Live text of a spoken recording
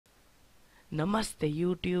Namaste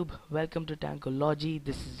YouTube, welcome to Tank-o-logy.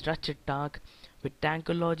 This is Rachit Tank with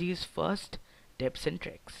Tank-o-logy's first tips and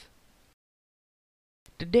tricks.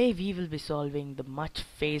 Today we will be solving the much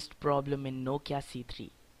faced problem in Nokia C3.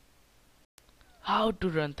 How to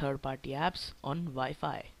run third-party apps on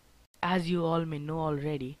Wi-Fi. As you all may know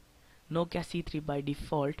already, Nokia C3 by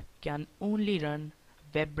default can only run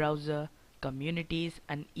web browser, communities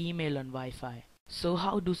and email on Wi-Fi. So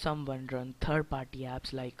how do someone run third-party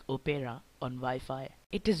apps like Opera on Wi-Fi?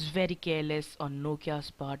 It is very careless on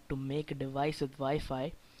Nokia's part to make a device with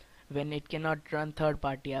Wi-Fi when it cannot run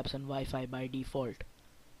third-party apps on Wi-Fi by default.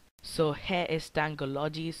 So here is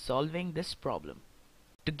Tank-o-logy solving this problem.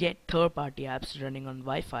 To get third-party apps running on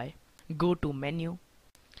Wi-Fi, go to Menu,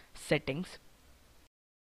 Settings,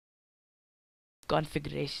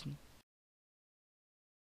 Configuration,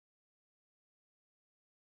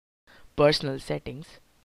 Personal Settings,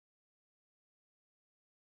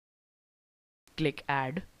 click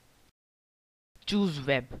Add, choose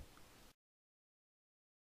Web,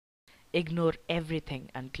 ignore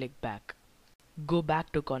everything and click back. Go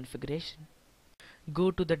back to Configuration,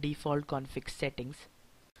 go to the default config settings,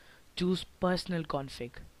 choose Personal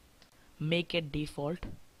Config, make it default.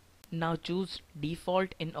 Now choose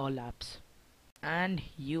Default in all apps, and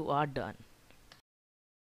you are done.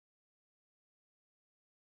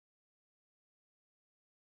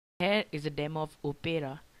 Here is a demo of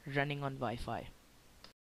Opera running on Wi-Fi.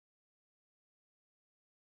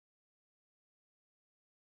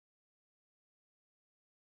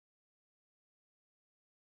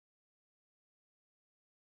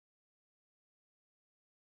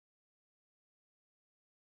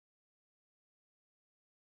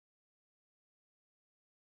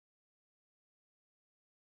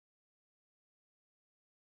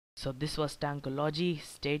 So this was Tank-o-logy.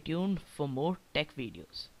 Stay tuned for more tech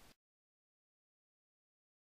videos.